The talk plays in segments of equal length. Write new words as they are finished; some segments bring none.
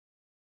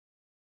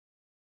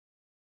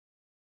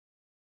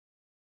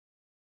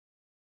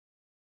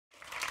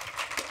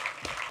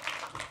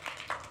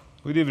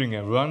Good evening,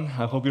 everyone.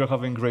 I hope you're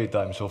having a great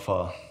time so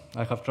far.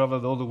 I have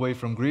traveled all the way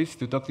from Greece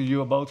to talk to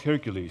you about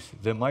Hercules,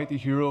 the mighty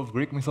hero of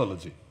Greek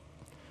mythology.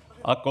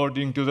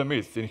 According to the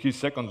myth, in his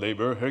second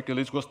labor,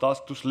 Hercules was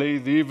tasked to slay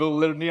the evil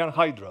Lernaean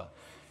Hydra,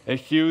 a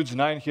huge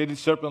nine-headed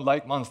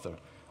serpent-like monster.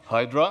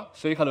 Hydra,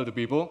 say hello to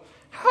people.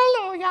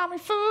 Hello, yummy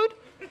food.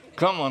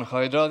 Come on,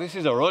 Hydra, this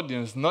is our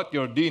audience, not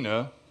your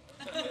dinner.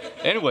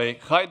 Anyway,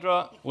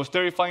 Hydra was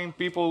terrifying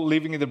people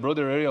living in the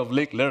broader area of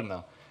Lake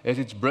Lerna, as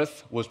its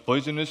breath was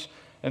poisonous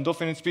and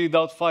often it spewed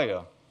out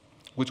fire,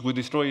 which would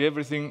destroy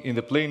everything in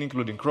the plain,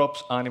 including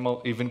crops,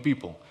 animals, even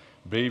people.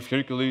 Brave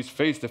Hercules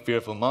faced the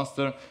fearful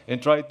monster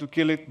and tried to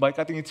kill it by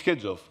cutting its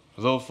heads off,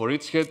 though for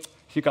each head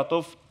he cut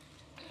off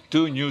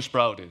 2 new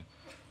sprouted.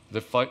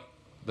 The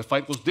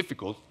fight was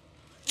difficult,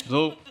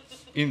 though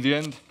in the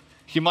end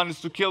he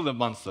managed to kill the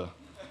monster,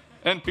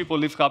 and people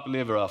lived happily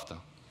ever after.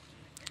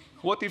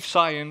 What if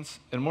science,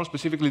 and more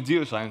specifically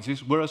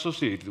geosciences, were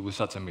associated with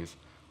such a myth?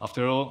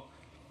 After all,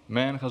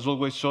 man has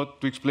always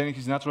sought to explain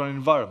his natural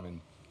environment.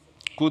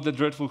 Could the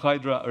dreadful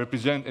Hydra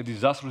represent a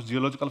disastrous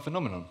geological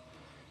phenomenon?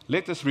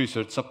 Latest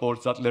research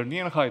supports that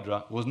Lernaean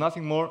Hydra was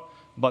nothing more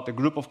but a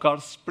group of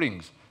karst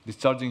springs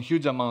discharging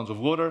huge amounts of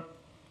water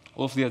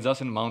off the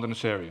adjacent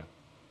mountainous area.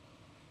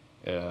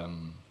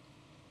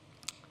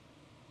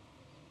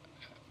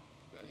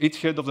 Each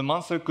head of the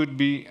monster could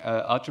be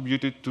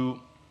attributed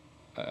to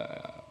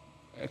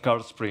a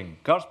karst spring.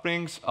 Karst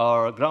springs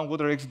are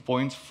groundwater exit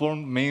points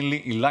formed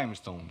mainly in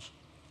limestones.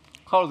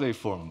 How are they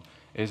formed?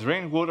 As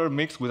rainwater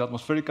mixed with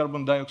atmospheric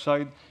carbon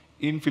dioxide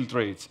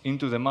infiltrates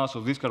into the mass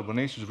of these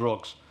carbonaceous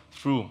rocks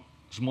through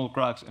small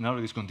cracks and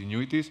narrow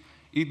discontinuities,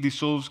 it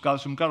dissolves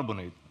calcium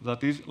carbonate,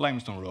 that is,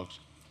 limestone rocks.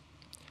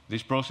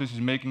 This process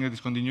is making the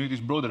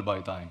discontinuities broader by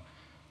time,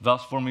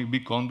 thus forming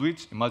big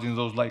conduits, imagine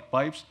those like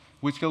pipes,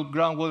 which help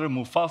groundwater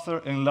move faster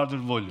and in larger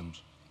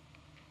volumes.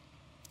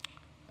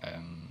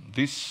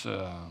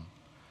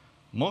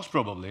 Most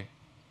probably,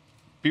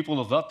 people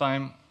of that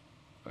time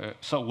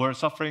were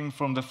suffering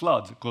from the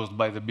floods caused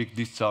by the big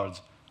discharge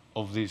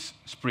of these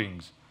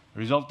springs,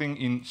 resulting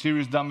in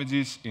serious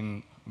damages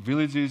in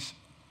villages,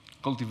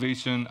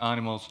 cultivation,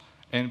 animals,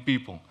 and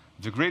people.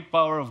 The great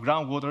power of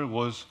groundwater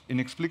was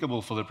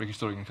inexplicable for the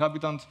prehistoric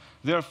inhabitants,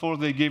 therefore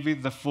they gave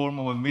it the form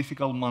of a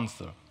mythical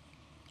monster.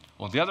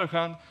 On the other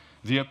hand,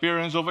 the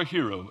appearance of a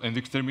hero and the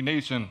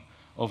extermination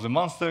of the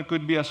monster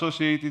could be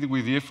associated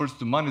with the efforts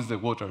to manage the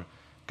water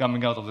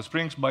coming out of the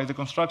springs by the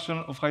construction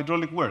of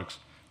hydraulic works,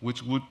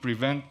 which would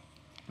prevent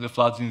the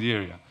floods in the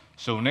area.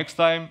 So next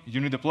time you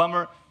need a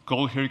plumber,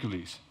 call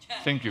Hercules.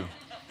 Thank you.